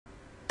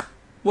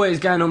What is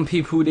going on,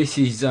 people? This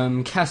is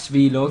Cass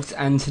Vlogs,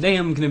 and today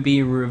I'm going to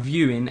be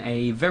reviewing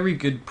a very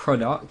good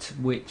product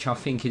which I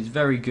think is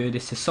very good.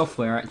 It's a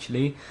software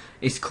actually.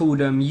 It's called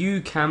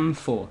Youcam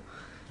 4.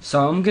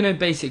 So I'm going to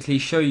basically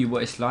show you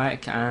what it's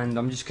like, and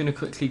I'm just going to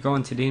quickly go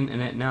onto the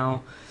internet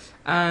now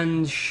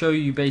and show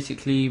you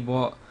basically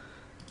what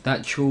the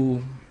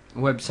actual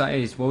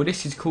website is. Well,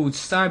 this is called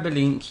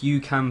Cyberlink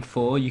Youcam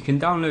 4. You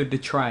can download the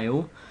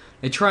trial.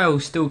 The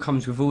trial still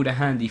comes with all the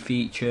handy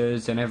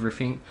features and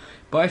everything,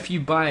 but if you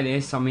buy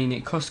this, I mean,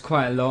 it costs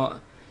quite a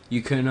lot.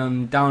 You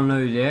can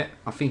download it.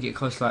 I think it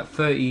costs like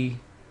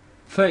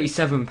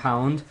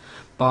 £37,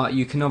 but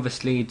you can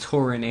obviously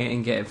torrent it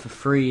and get it for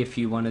free if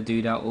you want to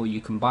do that, or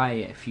you can buy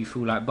it if you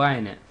feel like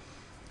buying it.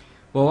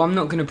 Well, I'm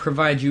not going to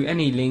provide you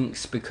any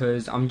links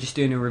because I'm just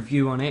doing a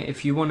review on it.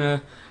 If you want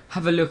to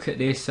have a look at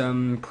this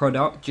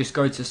product, just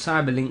go to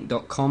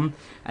cyberlink.com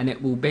and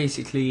it will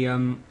basically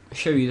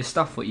show you the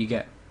stuff what you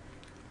get.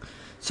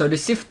 So the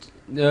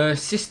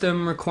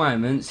system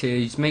requirements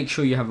is make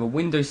sure you have a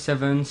Windows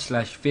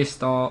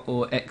 7/Vista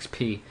or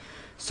XP.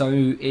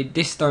 So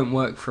this don't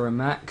work for a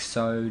Mac,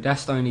 so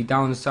that's the only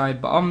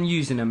downside, but I'm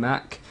using a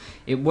Mac.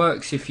 It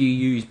works if you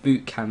use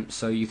Bootcamp,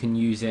 so you can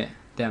use it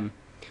them.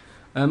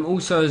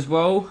 Also as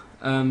well,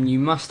 you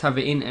must have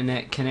an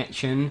internet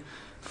connection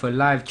for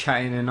live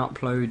chatting and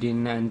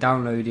uploading and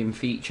downloading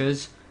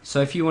features.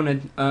 So if you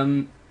want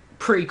to,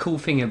 pretty cool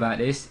thing about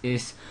this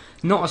is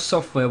not a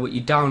software what you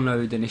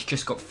download and it's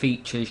just got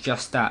features,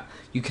 just that.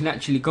 You can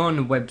actually go on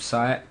the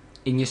website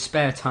in your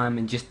spare time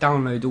and just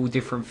download all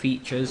different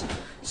features.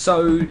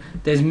 So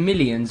there's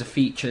millions of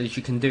features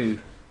you can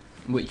do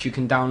which you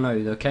can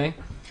download, okay?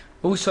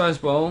 Also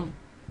as well,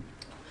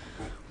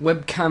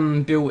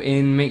 webcam built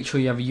in. Make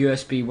sure you have a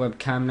USB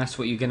webcam, that's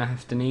what you're gonna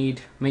have to need.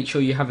 Make sure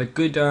you have a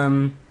good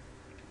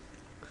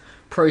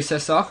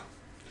processor,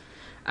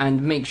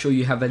 and make sure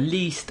you have at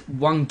least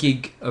 1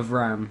 gig of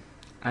RAM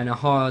and a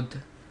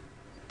hard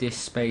disk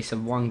space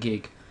of 1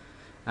 gig,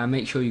 and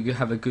make sure you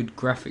have a good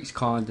graphics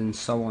card and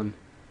so on.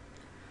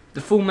 The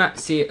formats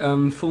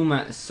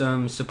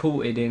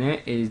supported in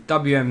it is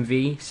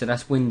WMV, so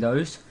that's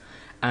Windows,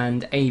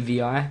 and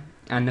AVI,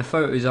 and the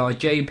photos are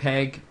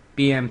JPEG,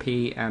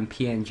 BMP and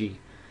PNG.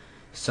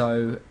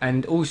 So,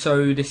 and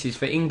also this is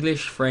for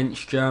English,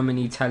 French, German,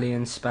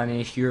 Italian,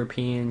 Spanish,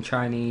 European,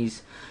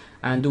 Chinese,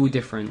 and all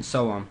different,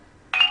 so on.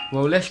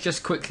 Well, let's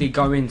just quickly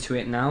go into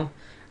it now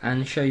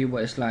and show you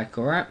what it's like,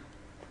 alright?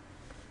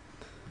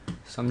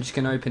 So I'm just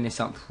going to open this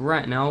up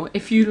right now.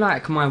 If you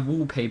like my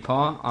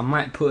wallpaper, I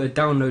might put a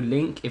download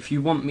link. If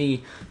you want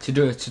me to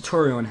do a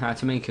tutorial on how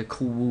to make a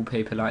cool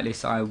wallpaper like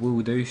this, I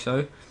will do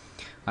so.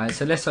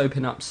 So let's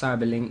open up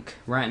Cyberlink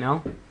right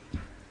now.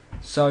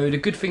 So the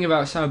good thing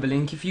about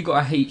Cyberlink, if you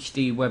got a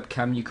HD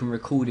webcam, you can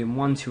record in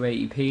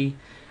 1280p,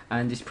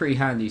 and it's pretty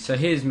handy. So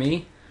here's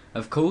me.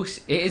 Of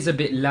course, it is a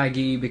bit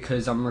laggy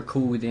because I'm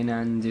recording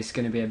and it's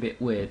going to be a bit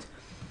weird.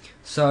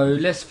 So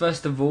let's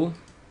first of all,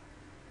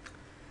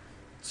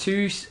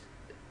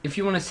 if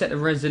you want to set the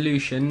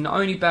resolution, the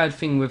only bad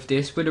thing with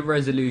this, with the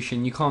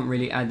resolution, you can't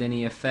really add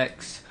any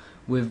effects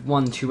with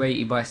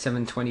 1280 by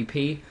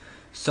 720p.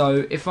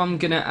 So if I'm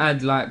going to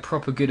add like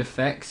proper good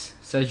effects,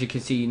 so as you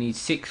can see you need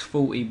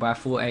 640 by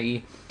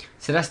 480,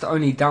 so that's the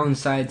only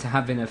downside to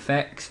having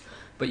effects.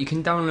 But you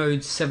can download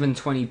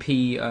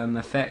 720p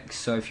effects,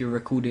 so if you're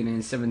recording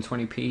in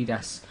 720p, you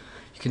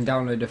can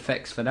download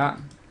effects for that,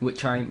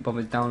 which I ain't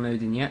bothered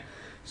downloading yet.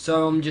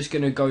 So I'm just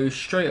going to go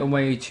straight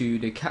away to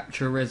the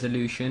capture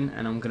resolution,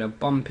 and I'm going to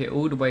bump it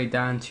all the way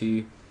down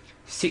to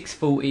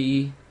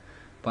 640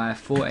 by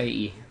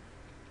 480.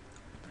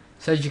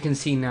 So as you can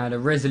see now, the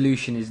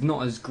resolution is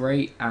not as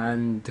great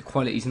and the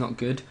quality is not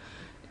good.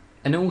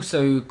 And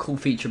also, cool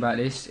feature about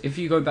this, if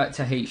you go back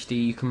to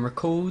HD, you can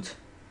record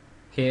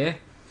here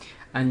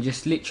and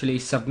just literally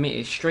submit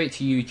it straight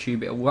to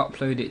YouTube. It will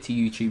upload it to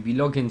YouTube. You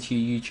log into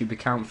your YouTube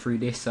account through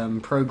this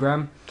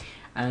program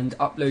and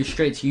upload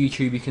straight to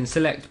YouTube. You can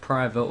select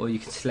private or you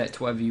can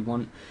select whatever you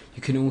want.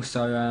 You can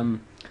also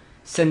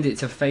send it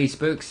to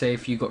Facebook. Say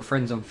if you've got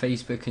friends on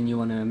Facebook and you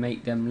want to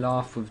make them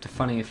laugh with the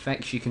funny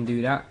effects, you can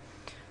do that.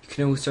 You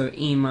can also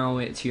email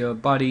it to your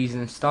buddies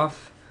and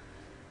stuff.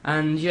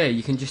 And yeah,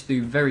 you can just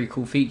do very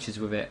cool features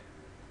with it.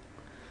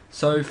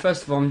 So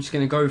first of all, I'm just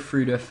going to go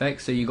through the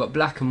effects. So you got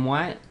black and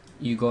white.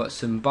 You got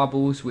some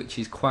bubbles, which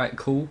is quite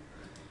cool.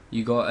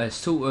 You got a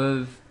sort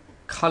of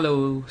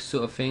colour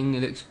sort of thing.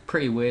 It looks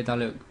pretty weird. I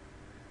look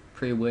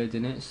pretty weird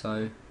in it,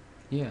 so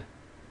yeah.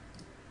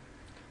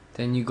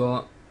 Then you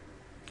got,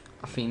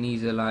 I think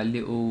these are like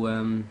little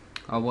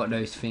what are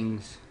those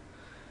things?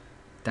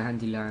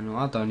 Dandelion, or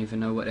I don't even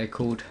know what they're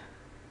called.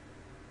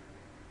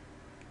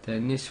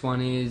 Then this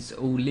one is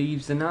all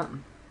leaves and that.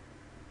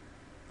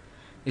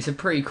 It's a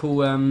pretty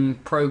cool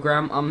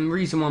program. The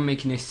reason why I'm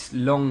making this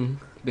long,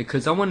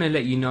 because I want to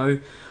let you know,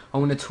 I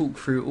want to talk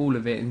through all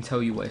of it and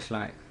tell you what it's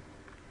like.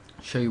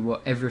 Show you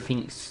what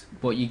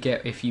you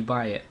get if you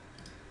buy it.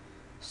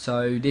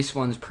 So this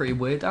one's pretty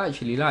weird. I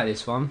actually like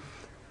this one.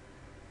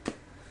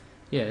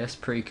 Yeah, that's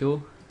pretty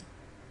cool.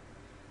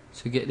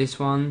 So get this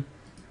one.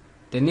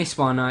 Then this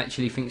one I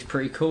actually think is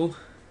pretty cool.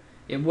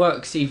 It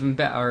works even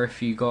better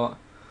if you got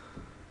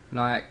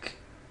like,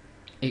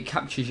 it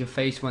captures your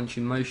face once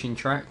you motion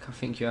track. I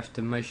think you have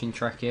to motion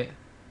track it.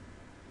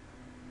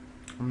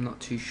 I'm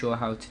not too sure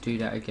how to do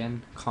that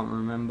again, can't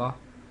remember.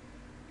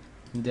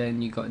 And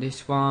then you got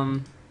this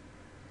one,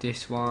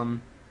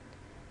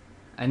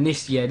 and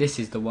this, yeah, this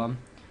is the one.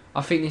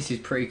 I think this is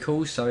pretty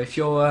cool. So if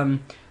you're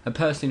a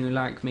person who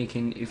like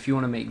making, if you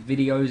want to make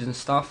videos and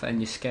stuff and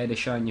you're scared of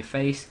showing your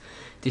face,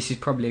 this is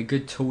probably a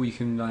good tool. You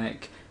can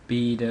like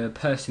be the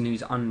person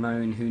who's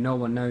unknown, who no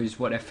one knows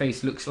what their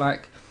face looks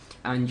like,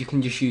 and you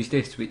can just use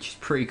this, which is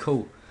pretty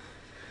cool.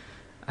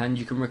 And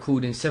you can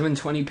record in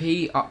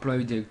 720p,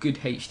 upload a good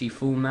HD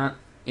format.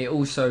 It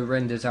also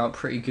renders out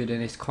pretty good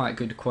and it's quite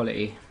good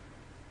quality.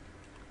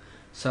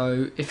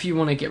 So if you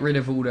want to get rid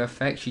of all the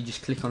effects, you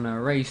just click on the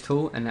erase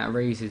tool and that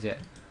erases it.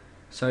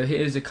 So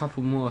here's a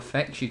couple more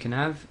effects you can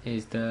have.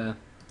 Is the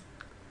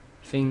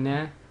thing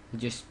there, it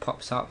just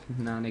pops up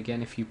now and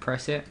again if you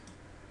press it.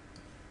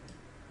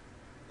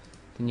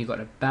 Then you got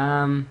a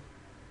BAM.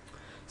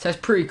 So it's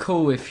pretty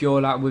cool if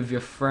you're like with your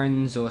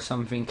friends or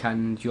something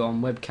and you're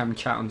on webcam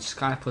chat on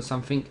Skype or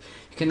something.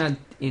 You can add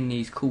in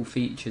these cool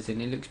features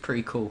and it looks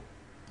pretty cool.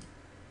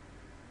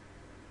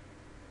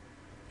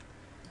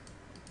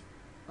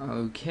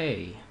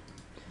 Okay,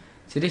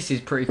 so this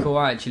is pretty cool.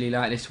 I actually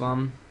like this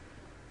one.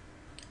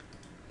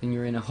 Then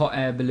you're in a hot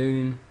air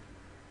balloon,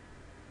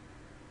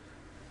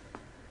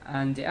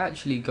 and it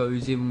actually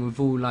goes in with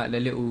all like the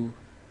little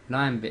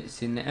line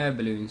bits in the air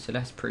balloon, so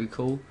that's pretty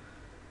cool.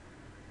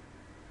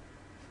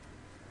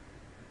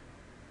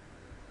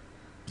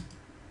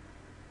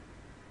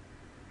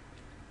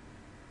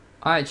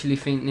 I actually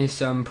think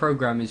this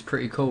program is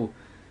pretty cool,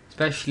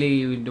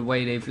 especially the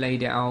way they've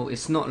laid it out.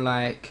 It's not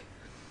like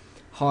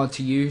hard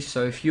to use,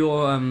 so if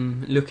you're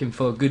looking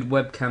for a good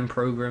webcam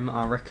program,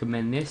 I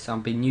recommend this.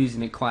 I've been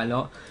using it quite a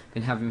lot,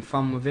 been having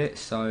fun with it,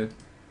 so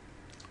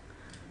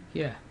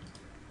yeah.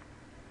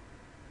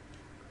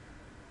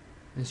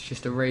 Let's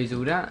just erase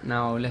all that.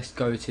 Now let's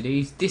go to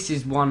these. This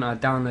is one I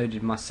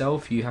downloaded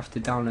myself. You have to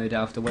download it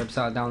off the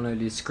website. I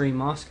downloaded Screen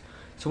Mask.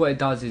 So what it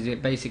does is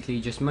it basically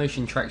just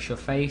motion tracks your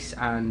face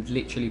and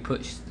literally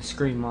puts the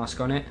screen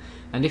mask on it.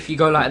 And if you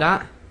go like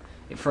that,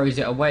 it throws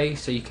it away.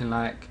 So you can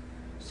like,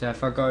 so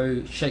if I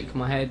go shake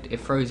my head, it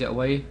throws it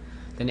away.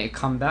 Then it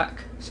come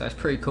back. So it's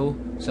pretty cool.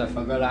 So if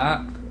I go like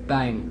that,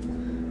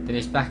 bang, then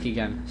it's back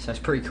again. So it's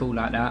pretty cool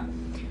like that.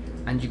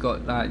 And you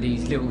got like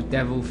these little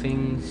devil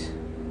things.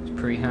 It's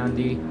pretty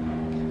handy.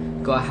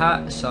 Got a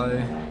hat,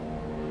 so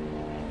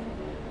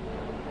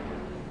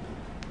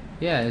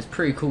yeah, there's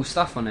pretty cool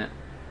stuff on it.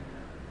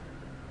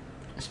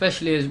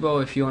 Especially as well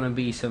if you want to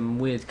be some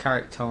weird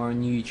character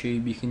on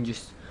YouTube, you can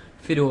just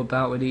fiddle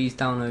about with these,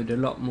 download a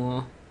lot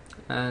more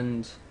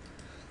and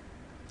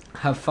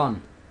have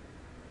fun.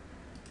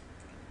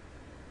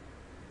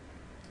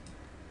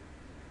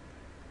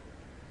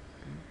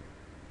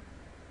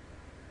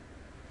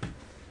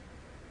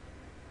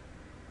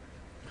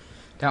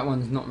 That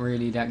one's not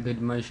really that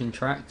good motion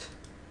tracked.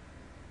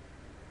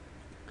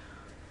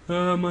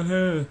 My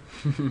hair.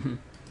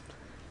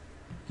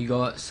 You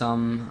got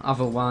some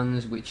other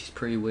ones which is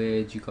pretty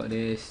weird. You got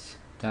this,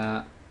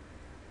 that.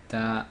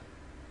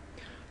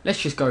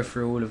 Let's just go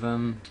through all of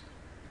them.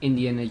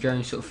 Indiana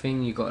Jones sort of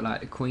thing. You got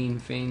like the Queen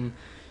thing.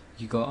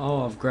 You got,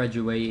 oh, I've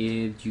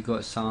graduated. You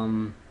got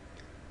some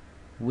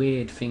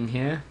weird thing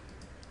here.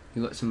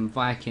 You got some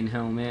Viking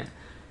helmet.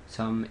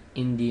 Some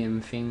Indian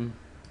thing.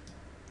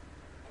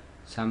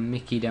 Some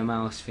Mickey the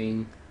Mouse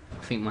thing.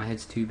 I think my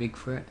head's too big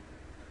for it.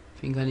 I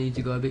think I need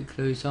to go a bit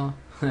closer.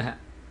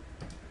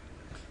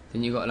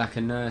 Then you got like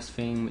a nurse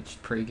thing, which is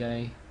pretty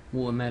gay.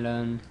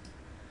 Watermelon.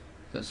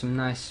 Got some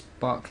nice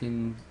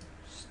sparkling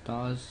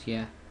stars,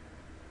 yeah,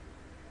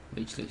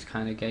 which looks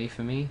kind of gay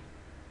for me.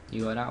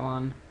 You got that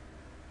one.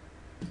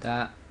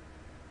 That.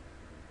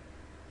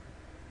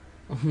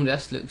 Oh,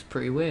 that looks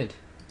pretty weird.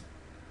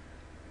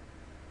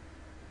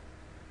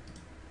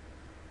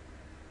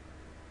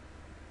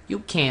 You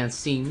can't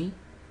see me.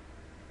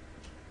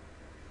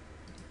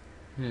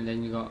 And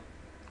then you got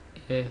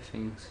ear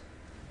things.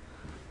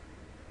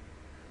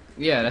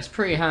 Yeah, that's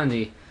pretty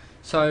handy.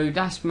 So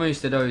that's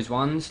most of those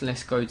ones.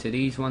 Let's go to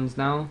these ones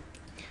now,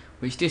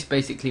 which this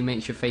basically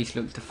makes your face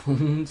look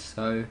deformed.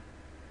 So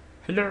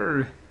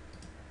hello.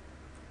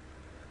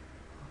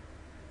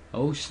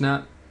 Oh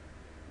snap.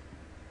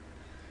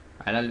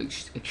 Right, that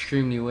looks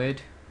extremely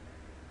weird.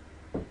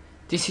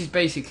 This is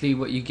basically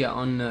what you get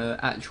on the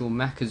actual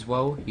Mac as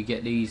well. You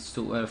get these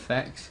sort of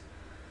effects.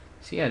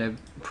 So yeah, they're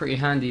pretty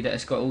handy that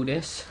it's got all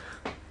this.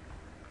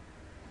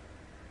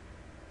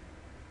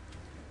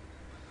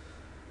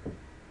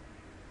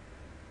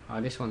 Oh,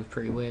 this one's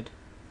pretty weird.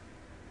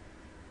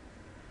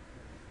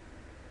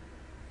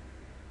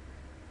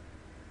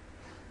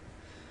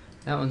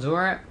 That one's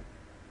alright.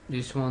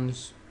 This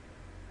one's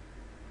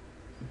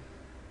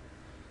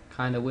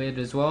kind of weird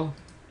as well.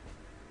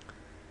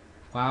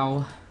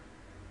 Wow.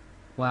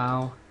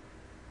 Wow.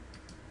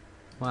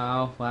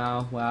 Wow,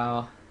 wow,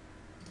 wow.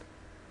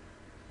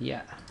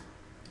 Yeah.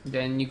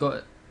 Then you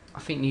got I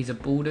think these are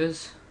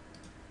borders.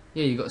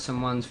 Yeah, you got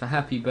some ones for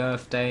happy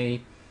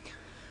birthday,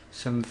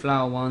 some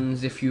flower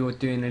ones. If you're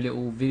doing a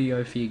little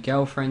video for your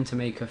girlfriend to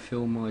make her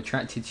feel more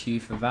attracted to you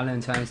for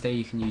Valentine's Day,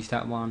 you can use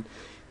that one.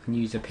 You can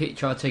use a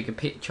picture, take a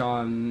picture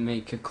and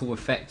make a cool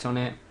effect on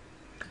it.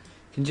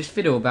 You can just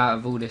fiddle about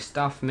with all this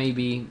stuff.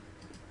 Maybe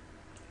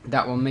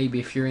that one, maybe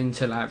if you're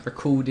into like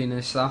recording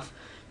and stuff,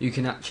 you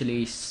can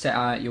actually set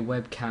out your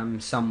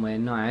webcam somewhere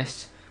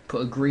nice,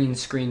 put a green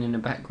screen in the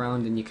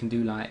background, and you can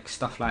do like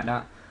stuff like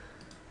that.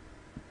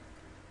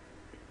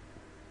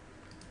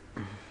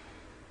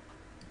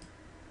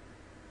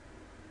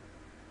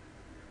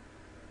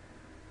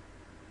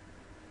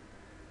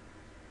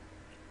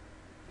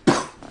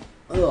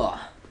 Ugh.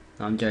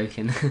 I'm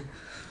joking.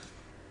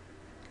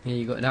 Here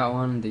you got that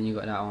one, then you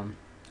got that one.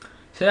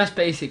 So that's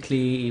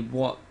basically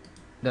what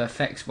the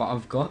effects what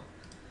I've got.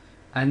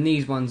 And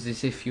these ones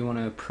is if you want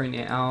to print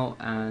it out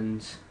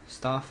and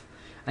stuff.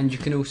 And you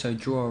can also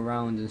draw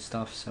around and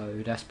stuff,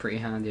 so that's pretty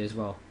handy as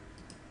well.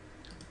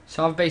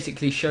 So I've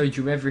basically showed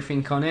you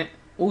everything on it.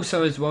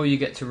 Also as well, you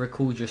get to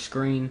record your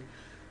screen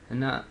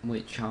and that,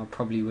 which I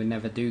probably would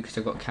never do because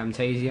I've got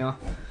Camtasia.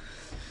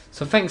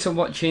 So thanks for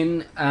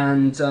watching,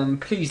 and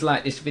please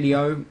like this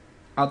video.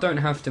 I don't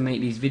have to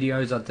make these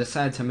videos. I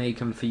decided to make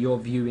them for your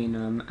viewing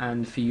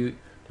and for you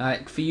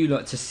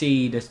lot to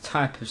see this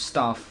type of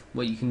stuff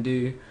what you can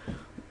do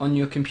on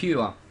your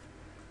computer.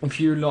 If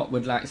you lot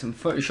would like some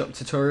Photoshop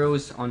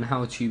tutorials on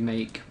how to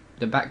make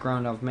the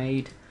background I've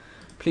made,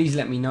 please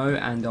let me know,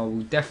 and I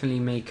will definitely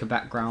make a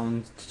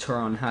background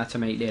tutorial on how to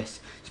make this.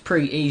 It's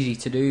pretty easy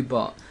to do,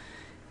 but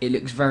it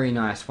looks very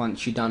nice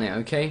once you've done it,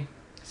 okay?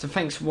 So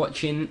thanks for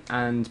watching,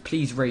 and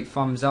please rate,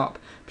 thumbs up,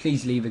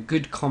 please leave a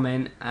good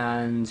comment,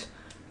 and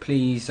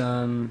please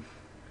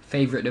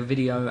favourite the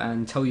video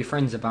and tell your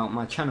friends about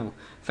my channel.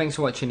 Thanks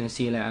for watching, and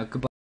see you later.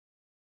 Goodbye.